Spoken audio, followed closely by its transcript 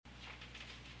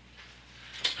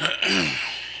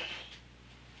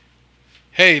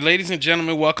Hey, ladies and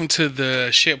gentlemen, welcome to the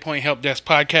SharePoint Help Desk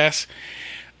podcast.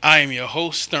 I am your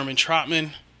host, Thurman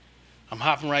Trotman. I'm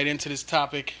hopping right into this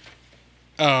topic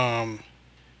because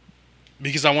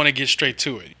I want to get straight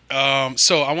to it.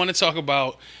 So I want to talk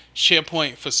about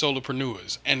SharePoint for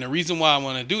solopreneurs. And the reason why I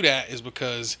want to do that is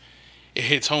because it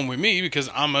hits home with me because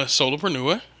I'm a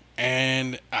solopreneur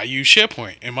and I use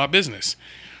SharePoint in my business.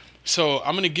 So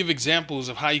I'm going to give examples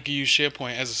of how you can use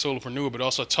SharePoint as a solopreneur, but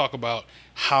also talk about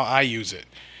how I use it.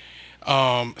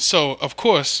 So, of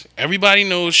course, everybody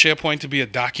knows SharePoint to be a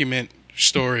document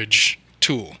storage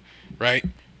tool, right?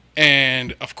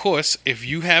 And, of course, if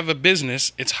you have a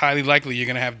business, it's highly likely you're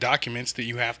going to have documents that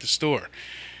you have to store.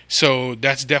 So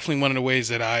that's definitely one of the ways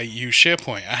that I use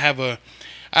SharePoint. I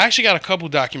actually got a couple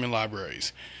document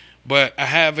libraries, but I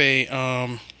have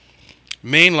a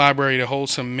main library that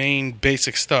holds some main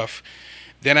basic stuff.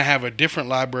 Then I have a different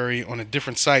library on a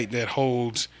different site that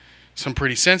holds some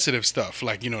pretty sensitive stuff,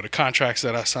 like, the contracts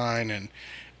that I sign and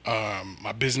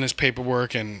my business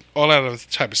paperwork and all that other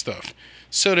type of stuff.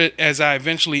 So that as I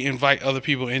eventually invite other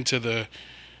people into the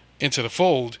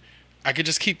fold, I could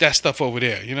just keep that stuff over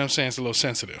there. You know what I'm saying? It's a little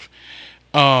sensitive.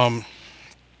 So,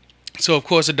 of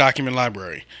course, a document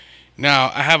library. Now,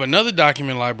 I have another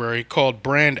document library called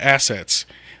Brand Assets.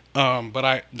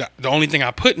 But the only thing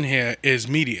I put in here is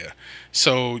media.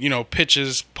 So,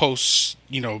 pictures, posts,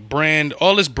 brand,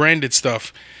 all this branded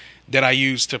stuff that I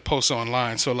use to post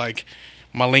online. So, like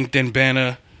my LinkedIn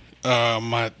banner,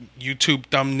 my YouTube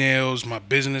thumbnails, my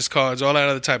business cards, all that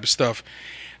other type of stuff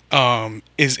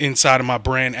is inside of my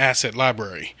brand asset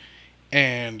library.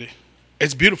 And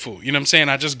it's beautiful. You know what I'm saying?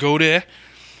 I just go there.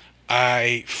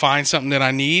 I find something that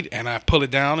I need and I pull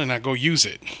it down and I go use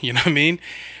it. You know what I mean?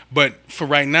 But for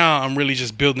right now, I'm really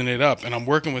just building it up, and I'm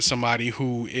working with somebody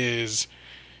who is,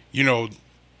 we're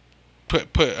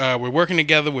working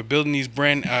together. We're building these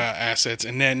brand assets,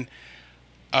 and then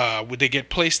they get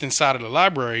placed inside of the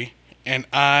library, and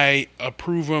I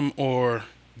approve them or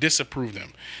disapprove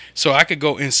them. So I could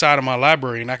go inside of my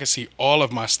library and I could see all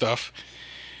of my stuff,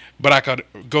 but I could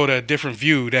go to a different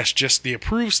view that's just the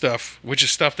approved stuff, which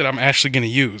is stuff that I'm actually going to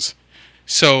use.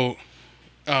 So,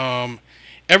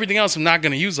 everything else I'm not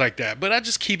going to use like that, but I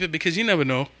just keep it because you never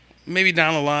know. Maybe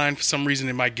down the line, for some reason,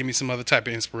 it might give me some other type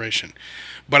of inspiration.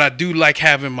 But I do like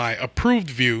having my approved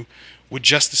view with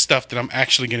just the stuff that I'm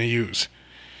actually going to use.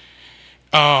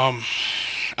 I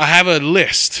have a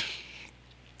list,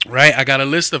 right? I got a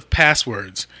list of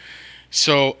passwords.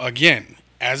 So, again,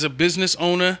 as a business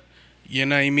owner, you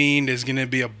know what I mean? There's going to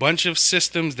be a bunch of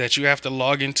systems that you have to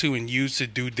log into and use to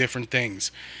do different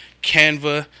things.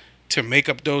 Canva to make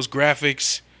up those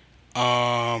graphics.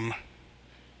 I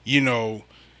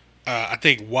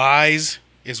think Wise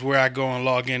is where I go and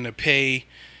log in to pay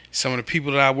some of the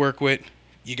people that I work with.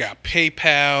 You got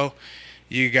PayPal.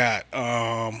 You got,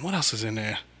 what else is in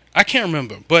there? I can't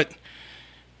remember, but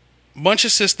a bunch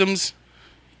of systems,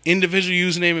 individual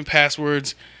username and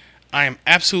passwords. I am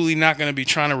absolutely not going to be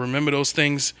trying to remember those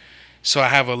things. So I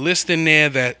have a list in there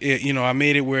that, I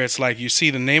made it where it's like you see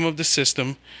the name of the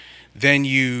system, then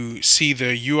you see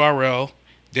the URL,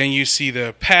 then you see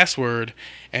the password,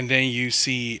 and then you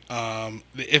see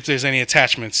if there's any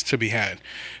attachments to be had.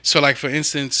 So, like, for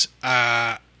instance,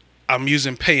 I'm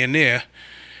using Payoneer,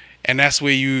 and that's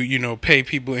where you pay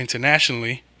people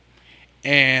internationally.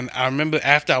 And I remember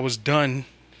after I was done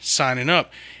signing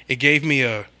up, it gave me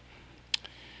a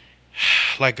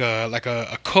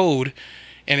code,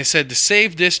 and it said to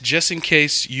save this just in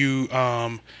case you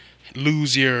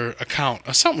lose your account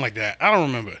or something like that. I don't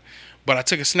remember, but I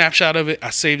took a snapshot of it. I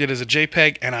saved it as a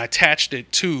JPEG and I attached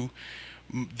it to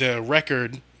the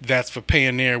record that's for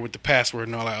Payoneer with the password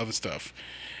and all that other stuff.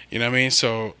 You know what I mean?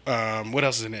 So what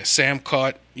else is in there?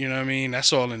 Samcart, you know what I mean?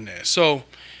 That's all in there. So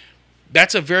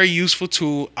that's a very useful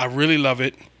tool. I really love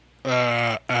it.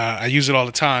 I use it all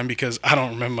the time because I don't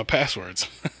remember my passwords.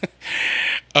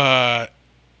 Okay,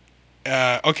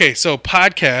 so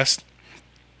podcast.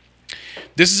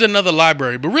 This is another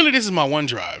library, but really this is my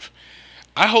OneDrive.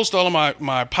 I host all of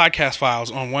my podcast files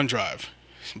on OneDrive,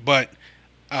 but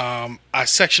I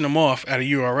section them off at a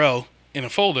URL in a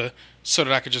folder so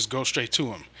that I could just go straight to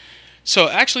them. So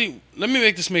actually, let me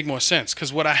make this make more sense,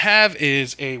 because what I have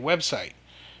is a website,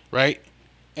 right?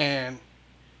 And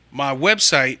my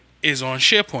website is on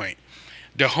SharePoint.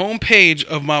 The home page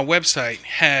of my website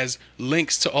has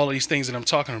links to all of these things that I'm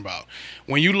talking about.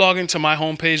 When you log into my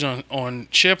home page on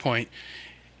SharePoint,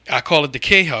 I call it the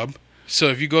K-Hub. So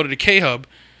if you go to the K-Hub,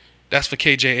 that's for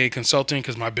KJA Consulting,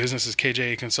 because my business is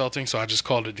KJA Consulting, so I just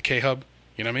called it the K-Hub.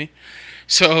 You know what I mean?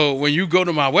 So when you go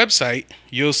to my website,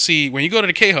 you'll see, when you go to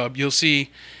the K-Hub, you'll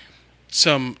see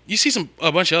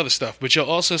a bunch of other stuff, but you'll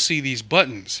also see these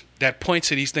buttons that point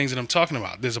to these things that I'm talking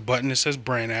about. There's a button that says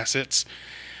brand assets.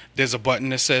 There's a button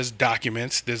that says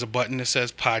documents. There's a button that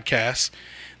says podcasts.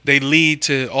 They lead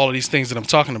to all of these things that I'm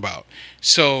talking about.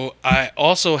 So I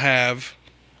also have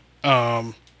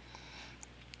another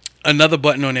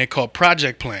button on there called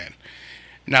Project Plan.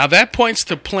 Now that points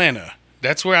to Planner.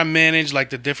 That's where I manage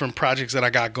like the different projects that I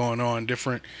got going on,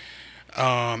 different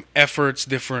efforts,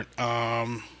 different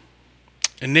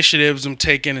initiatives I'm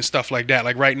taking and stuff like that.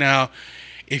 Like right now,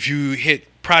 if you hit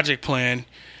Project Plan,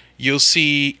 you'll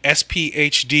see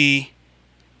SPHD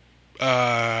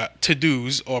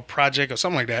to-dos or project or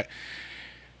something like that,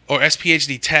 or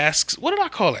SPHD tasks. What did I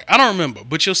call it? I don't remember,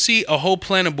 but you'll see a whole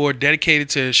planner board dedicated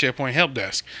to SharePoint Help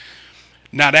Desk.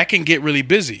 Now that can get really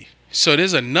busy. So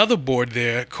there's another board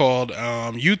there called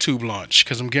YouTube Launch,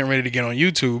 because I'm getting ready to get on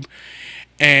YouTube,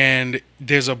 and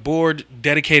there's a board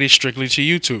dedicated strictly to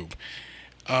YouTube.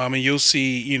 And you'll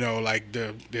see, like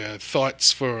the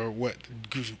thoughts for what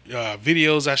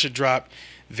videos I should drop.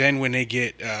 Then when they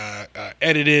get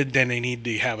edited, then they need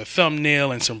to have a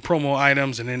thumbnail and some promo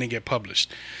items, and then they get published.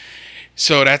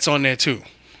 So that's on there too.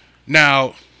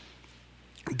 Now,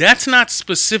 that's not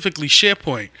specifically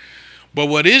SharePoint, but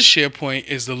what is SharePoint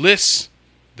is the lists,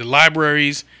 the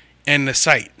libraries, and the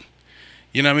site.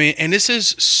 You know what I mean? And this is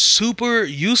super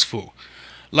useful.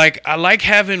 Like, I like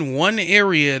having one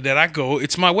area that I go.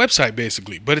 It's my website,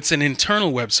 basically, but it's an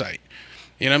internal website.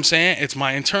 You know what I'm saying? It's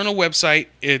my internal website.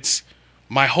 It's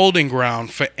my holding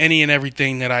ground for any and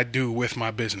everything that I do with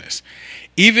my business.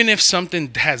 Even if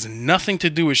something has nothing to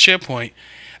do with SharePoint,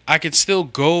 I could still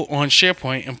go on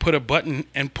SharePoint and put a button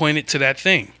and point it to that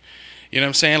thing. You know what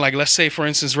I'm saying? Like, let's say, for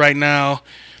instance, right now,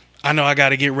 I know I got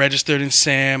to get registered in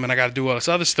SAM and I got to do all this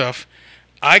other stuff.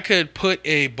 I could put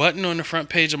a button on the front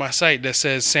page of my site that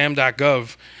says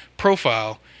sam.gov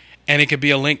profile, and it could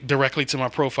be a link directly to my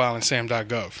profile in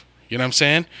sam.gov. You know what I'm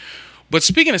saying? But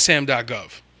speaking of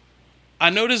sam.gov,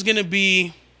 I know there's going to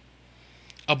be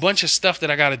a bunch of stuff that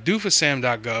I got to do for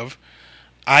sam.gov.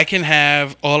 I can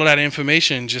have all of that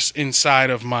information just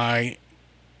inside of my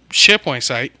SharePoint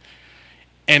site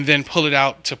and then pull it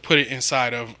out to put it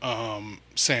inside of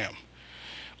SAM.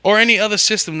 Or any other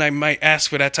system that might ask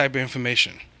for that type of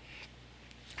information.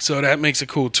 So that makes it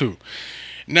cool too.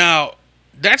 Now,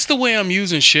 that's the way I'm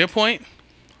using SharePoint.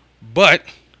 But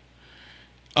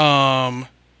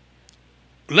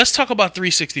let's talk about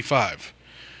 365.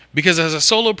 Because as a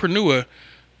solopreneur,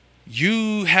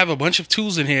 you have a bunch of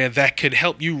tools in here that could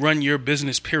help you run your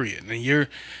business, period. And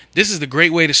this is the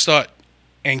great way to start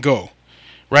and go.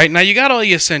 Right now, you got all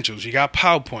the essentials. You got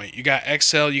PowerPoint, you got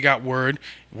Excel, you got Word.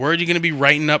 Word, you're going to be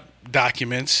writing up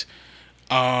documents.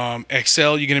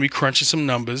 Excel, you're going to be crunching some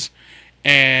numbers.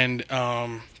 And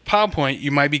PowerPoint,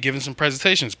 you might be giving some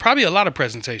presentations. Probably a lot of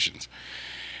presentations.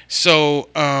 So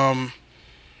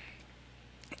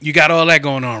you got all that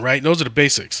going on, right? Those are the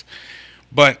basics.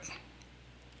 But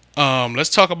let's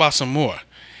talk about some more.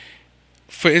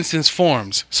 For instance,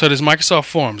 forms. So there's Microsoft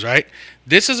Forms, right?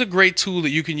 This is a great tool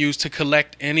that you can use to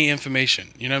collect any information.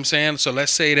 You know what I'm saying? So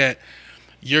let's say that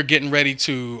you're getting ready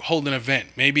to hold an event.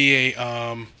 Maybe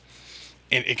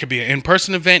it could be an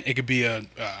in-person event. It could be a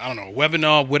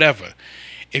webinar, whatever.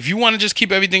 If you want to just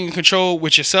keep everything in control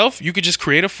with yourself, you could just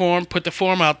create a form, put the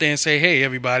form out there and say, hey,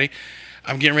 everybody,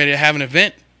 I'm getting ready to have an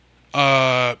event.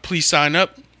 Please sign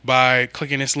up by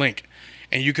clicking this link.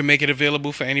 And you can make it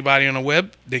available for anybody on the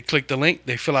web. They click the link,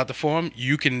 they fill out the form.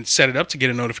 You can set it up to get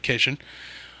a notification.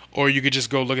 Or you could just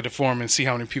go look at the form and see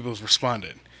how many people have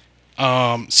responded.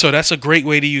 So that's a great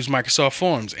way to use Microsoft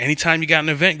Forms. Anytime you got an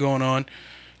event going on,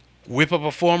 whip up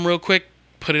a form real quick,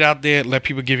 put it out there, let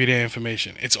people give you their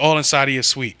information. It's all inside of your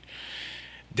suite.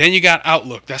 Then you got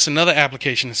Outlook. That's another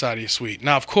application inside of your suite.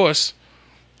 Now, of course,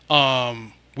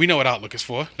 we know what Outlook is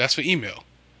for. That's for email.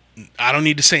 I don't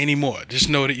need to say any more. Just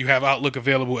know that you have Outlook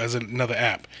available as another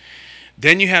app.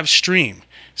 Then you have Stream.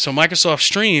 So Microsoft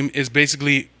Stream is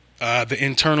basically the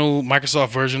internal Microsoft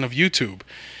version of YouTube.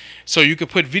 So you could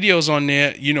put videos on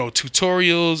there,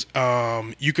 tutorials.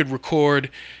 You could record.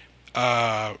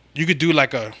 You could do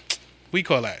like do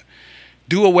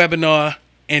a webinar,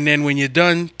 and then when you're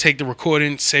done, take the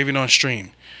recording, save it on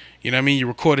Stream. You know what I mean? You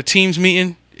record a Teams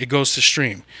meeting, it goes to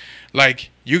Stream. Like,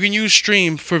 you can use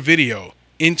Stream for video,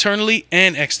 internally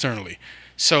and externally.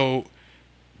 So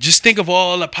just think of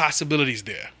all the possibilities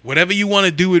there. Whatever you want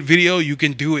to do with video, you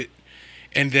can do it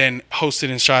and then host it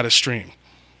inside of Stream.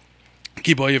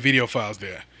 Keep all your video files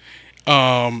there.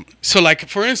 So like,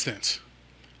 for instance,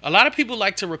 a lot of people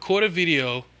like to record a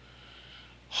video,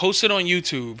 host it on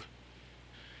YouTube,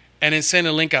 and then send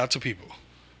a link out to people.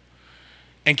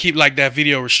 and keep like that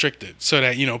video restricted so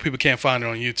that, people can't find it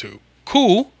on YouTube.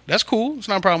 Cool. That's cool. It's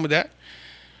not a problem with that.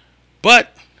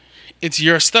 But it's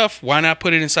your stuff. Why not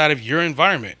put it inside of your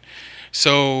environment?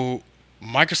 So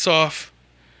Microsoft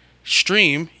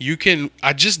Stream,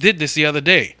 I just did this the other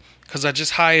day because I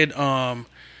just hired an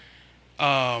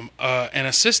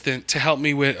assistant to help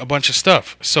me with a bunch of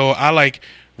stuff. So I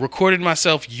recorded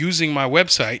myself using my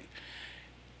website,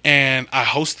 and I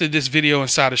hosted this video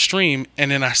inside of Stream,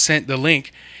 and then I sent the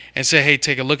link and said, hey,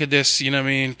 take a look at this, you know what I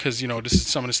mean? Because, this is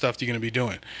some of the stuff you're going to be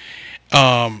doing.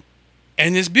 And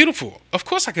it's beautiful. Of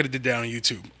course I could have did that on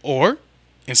YouTube. Or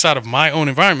inside of my own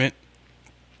environment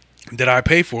that I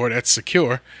pay for, that's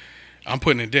secure, I'm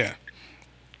putting it there.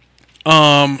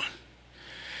 Power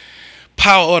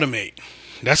Automate.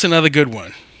 That's another good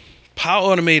one.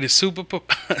 Power Automate is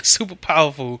super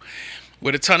powerful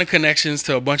with a ton of connections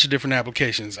to a bunch of different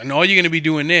applications. And all you're going to be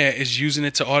doing there is using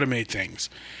it to automate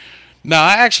things. Now,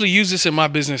 I actually use this in my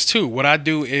business too. What I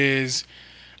do is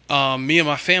me and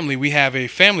my family, we have a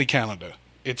family calendar.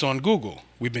 It's on Google.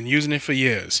 We've been using it for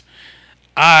years.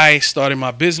 I started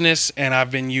my business, and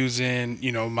I've been using,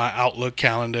 my Outlook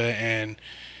calendar and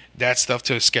that stuff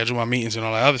to schedule my meetings and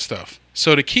all that other stuff.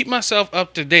 So to keep myself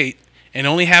up to date and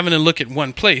only having to look at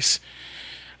one place,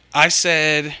 I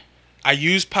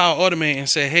use Power Automate and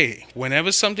say, hey,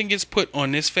 whenever something gets put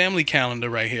on this family calendar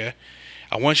right here,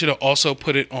 I want you to also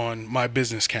put it on my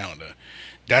business calendar.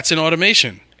 That's an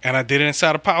automation, and I did it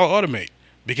inside of Power Automate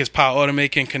because Power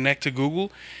Automate can connect to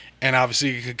Google. And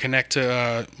obviously you can connect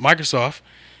to Microsoft,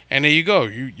 and there you go.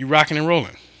 You rocking and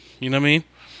rolling. You know what I mean?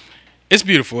 It's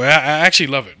beautiful. I actually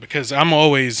love it because I'm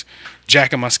always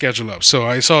jacking my schedule up. So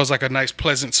it's always like a nice,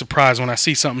 pleasant surprise when I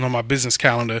see something on my business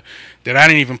calendar that I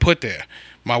didn't even put there.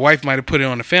 My wife might have put it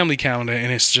on the family calendar,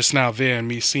 and it's just now there and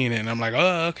me seeing it. And I'm like,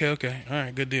 oh, okay. All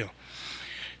right, good deal.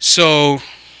 So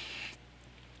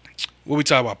what we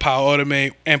talk about? Power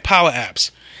Automate and Power Apps.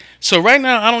 So right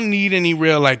now, I don't need any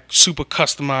real super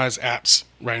customized apps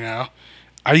right now.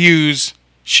 I use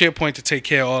SharePoint to take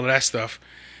care of all of that stuff.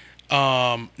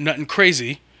 Nothing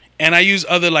crazy. And I use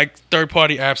other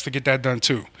third-party apps to get that done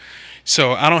too.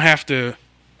 So I don't have to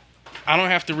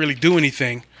really do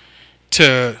anything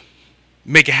to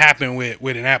make it happen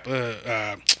with an app.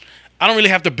 I don't really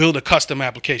have to build a custom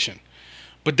application.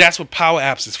 But that's what Power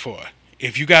Apps is for.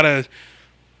 If you got a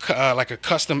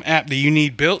custom app that you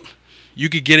need built, you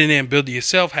could get in there and build it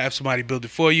yourself, have somebody build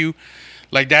it for you.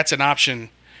 That's an option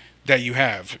that you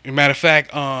have. As a matter of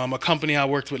fact, a company I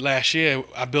worked with last year,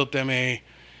 I built them a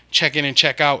check-in and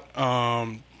check-out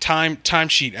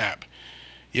timesheet app.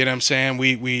 You know what I'm saying?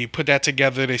 We put that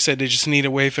together. They said they just need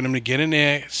a way for them to get in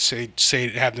there,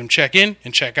 have them check in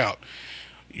and check out.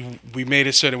 We made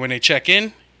it so that when they check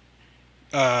in,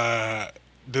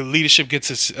 the leadership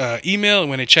gets an email, and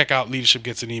when they check out, leadership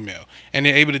gets an email. And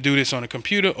they're able to do this on a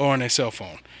computer or on their cell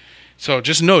phone. So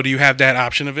just know that you have that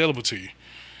option available to you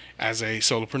as a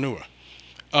solopreneur.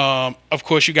 Of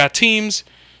course, you got Teams.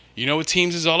 You know what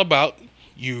Teams is all about.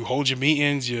 You hold your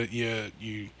meetings, you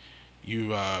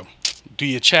do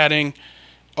your chatting,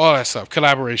 all that stuff,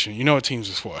 collaboration. You know what Teams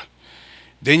is for.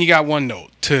 Then you got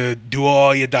OneNote to do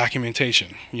all your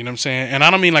documentation. You know what I'm saying? And I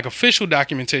don't mean official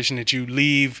documentation that you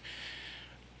leave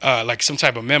some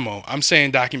type of memo. I'm saying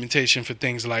documentation for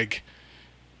things like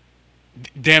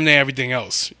damn near everything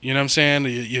else. You know what I'm saying?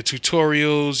 Your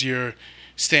tutorials, your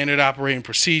standard operating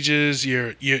procedures,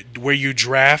 your where you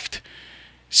draft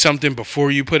something before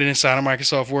you put it inside of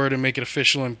Microsoft Word and make it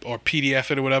official or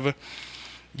PDF it or whatever.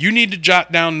 You need to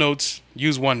jot down notes,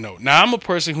 use OneNote. Now, I'm a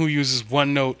person who uses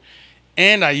OneNote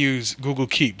and I use Google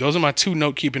Keep. Those are my two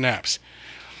note-keeping apps.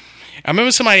 I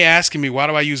remember somebody asking me, why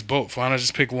do I use both? Why don't I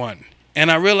just pick one? And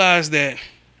I realized that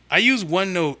I use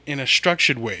OneNote in a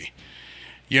structured way.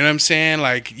 You know what I'm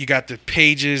saying? You got the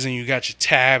pages and you got your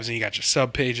tabs and you got your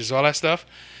sub-pages, all that stuff.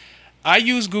 I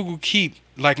use Google Keep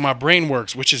like my brain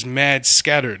works, which is mad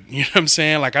scattered. You know what I'm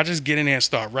saying? I just get in there and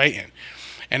start writing.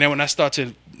 And then when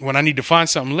I need to find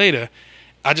something later,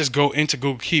 I just go into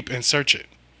Google Keep and search it.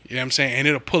 You know what I'm saying? And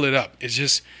it'll pull it up. It's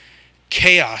just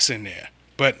chaos in there.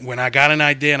 But when I got an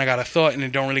idea and I got a thought and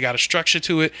it don't really got a structure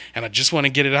to it and I just want to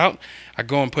get it out, I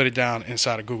go and put it down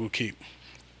inside of Google Keep.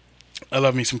 I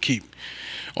love me some Keep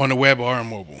on the web or on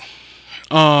mobile.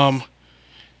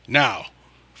 Now,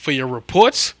 for your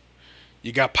reports,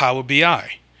 you got Power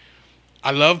BI.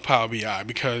 I love Power BI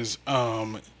because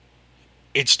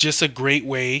it's just a great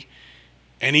way,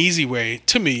 an easy way,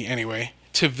 to me anyway,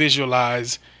 to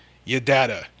visualize your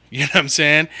data. You know what I'm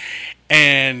saying?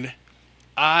 And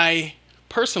I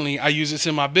use this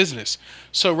in my business.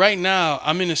 So right now,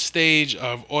 I'm in a stage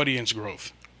of audience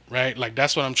growth, right? Like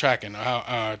that's what I'm tracking,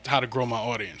 how to grow my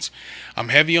audience. I'm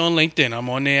heavy on LinkedIn. I'm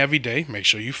on there every day. Make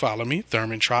sure you follow me,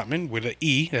 Thurman Trotman with an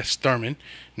E. That's Thurman,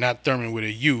 not Thurman with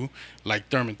a U, like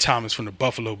Thurman Thomas from the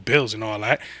Buffalo Bills and all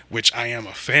that, which I am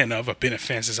a fan of. I've been a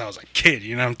fan since I was a kid.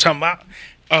 You know what I'm talking about?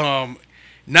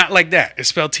 Not like that. It's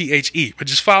spelled THE. But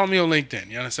just follow me on LinkedIn.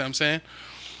 You understand what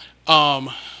I'm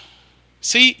saying?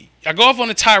 See, I go off on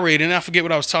a tirade and I forget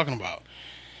what I was talking about.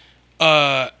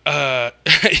 Yeah.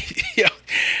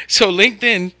 So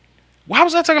LinkedIn, why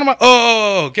was I talking about?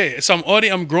 Oh, okay. So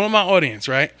I'm growing my audience,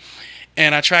 right?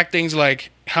 And I track things like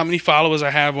how many followers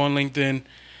I have on LinkedIn,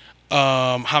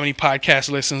 how many podcast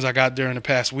listens I got during the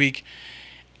past week.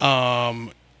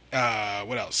 What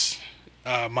else?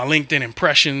 My LinkedIn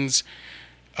impressions,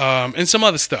 and some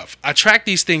other stuff. I track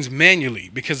these things manually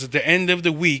because at the end of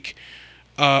the week,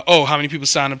 how many people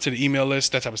sign up to the email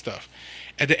list, that type of stuff.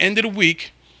 At the end of the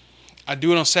week, I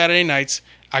do it on Saturday nights.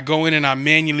 I go in and I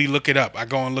manually look it up. I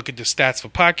go and look at the stats for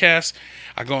podcasts.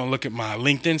 I go and look at my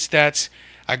LinkedIn stats.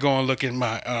 I go and look at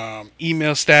my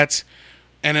email stats.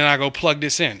 And then I go plug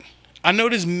this in. I know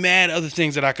there's mad other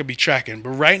things that I could be tracking.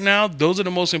 But right now, those are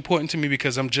the most important to me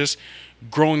because I'm just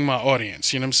growing my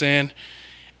audience. You know what I'm saying?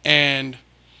 And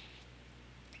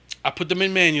I put them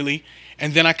in manually.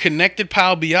 And then I connected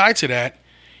Power BI to that.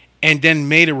 And then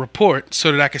made a report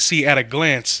so that I could see at a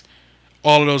glance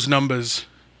all of those numbers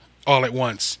all at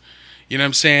once. You know what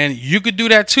I'm saying? You could do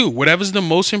that too. Whatever's the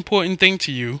most important thing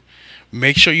to you,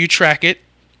 make sure you track it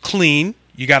clean.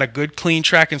 You got a good clean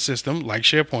tracking system like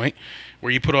SharePoint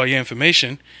where you put all your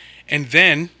information and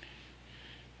then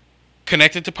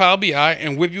connect it to Power BI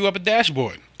and whip you up a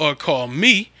dashboard. Or call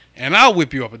me and I'll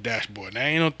whip you up a dashboard. That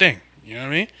ain't no thing. You know what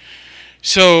I mean?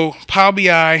 So Power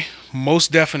BI,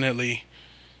 most definitely,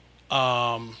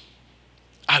 I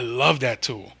love that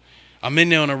tool. I'm in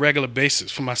there on a regular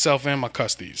basis for myself and my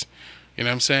custies. You know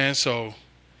what I'm saying? So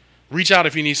reach out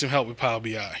if you need some help with Power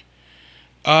BI.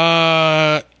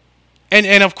 And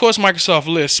of course Microsoft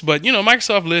Lists, but you know,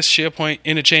 Microsoft Lists, SharePoint,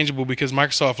 interchangeable because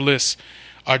Microsoft Lists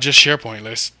are just SharePoint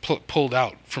lists pulled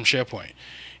out from SharePoint.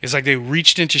 It's like they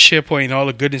reached into SharePoint and all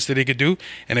the goodness that they could do,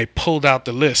 and they pulled out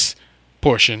the list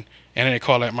portion, and then they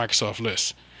call that Microsoft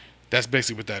Lists. That's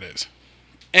basically what that is.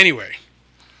 Anyway,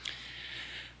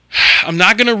 I'm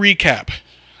not going to recap.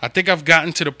 I think I've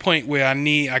gotten to the point where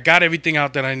I got everything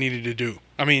out that I needed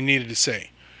to say.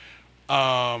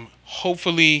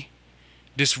 Hopefully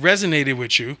this resonated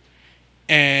with you,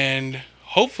 and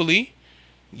hopefully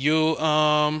you'll,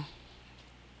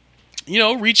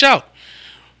 reach out.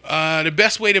 The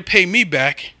best way to pay me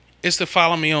back is to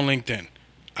follow me on LinkedIn.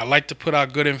 I like to put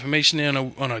out good information there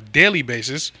on a daily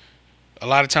basis. A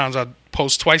lot of times I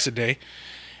post twice a day.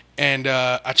 And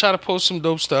I try to post some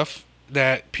dope stuff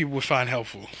that people would find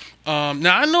helpful.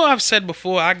 Now, I know I've said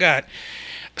before I got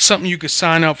something you could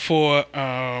sign up for,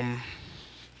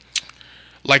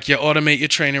 like you automate your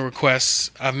training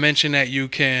requests. I've mentioned that you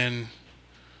can,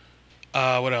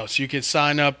 what else? You can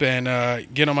sign up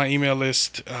and get on my email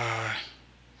list.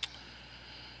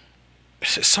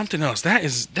 Something else.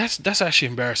 That's actually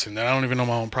embarrassing that I don't even know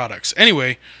my own products.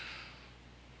 Anyway,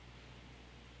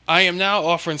 I am now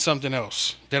offering something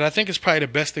else that I think is probably the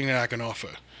best thing that I can offer.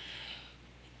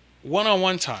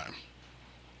 One-on-one time.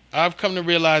 I've come to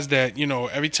realize that,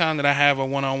 every time that I have a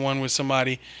one-on-one with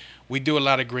somebody, we do a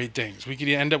lot of great things. We could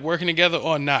end up working together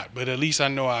or not, but at least I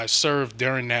know I served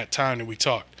during that time that we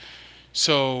talked.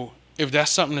 So if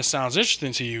that's something that sounds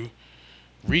interesting to you,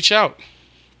 reach out.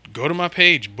 Go to my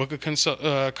page, book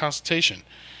a consultation.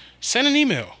 Send an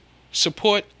email.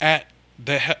 Support at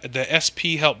the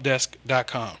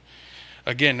sphelpdesk.com.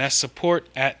 Again, that's support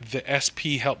at the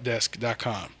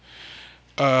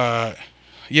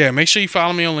sphelpdesk.com. Make sure you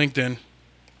follow me on LinkedIn.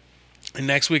 And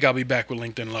next week I'll be back with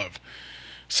LinkedIn Love.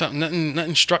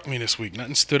 Nothing struck me this week.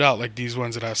 Nothing stood out like these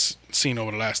ones that I've seen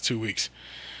over the last 2 weeks.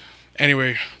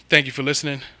 Anyway, thank you for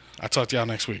listening. I'll talk to y'all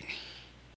next week.